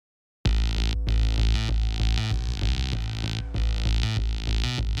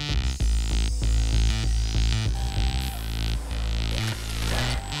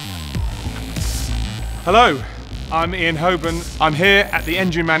Hello, I'm Ian Hoban. I'm here at the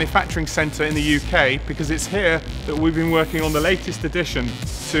Engine Manufacturing Centre in the UK because it's here that we've been working on the latest addition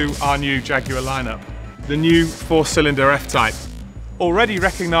to our new Jaguar lineup, the new 4-cylinder F-Type. Already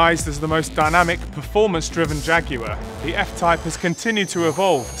recognised as the most dynamic, performance-driven Jaguar, the F-Type has continued to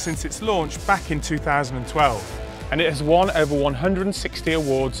evolve since its launch back in 2012, and it has won over 160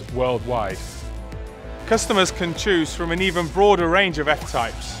 awards worldwide. Customers can choose from an even broader range of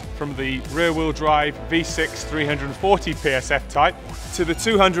F-Types, from the rear-wheel drive V6 340 PS F-Type to the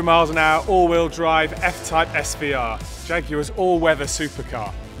 200 miles an hour all-wheel drive F-Type SVR, Jaguar's all-weather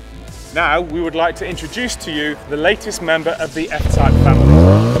supercar. Now we would like to introduce to you the latest member of the F-Type family.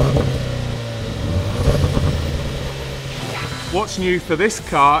 What's new for this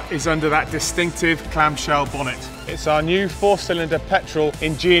car is under that distinctive clamshell bonnet. It's our new 4-cylinder petrol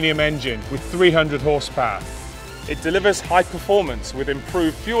Ingenium engine with 300 horsepower. It delivers high performance with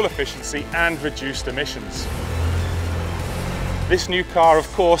improved fuel efficiency and reduced emissions. This new car, of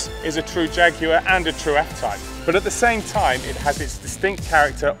course, is a true Jaguar and a true F-Type, but at the same time it has its distinct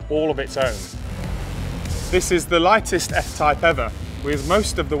character all of its own. This is the lightest F-Type ever, with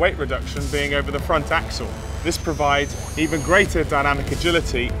most of the weight reduction being over the front axle. This provides even greater dynamic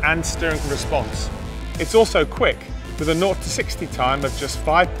agility and steering response. It's also quick, with a 0 to 60 time of just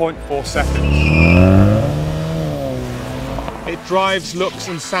 5.4 seconds. It drives, looks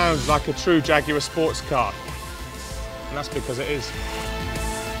and sounds like a true Jaguar sports car, and that's because it is.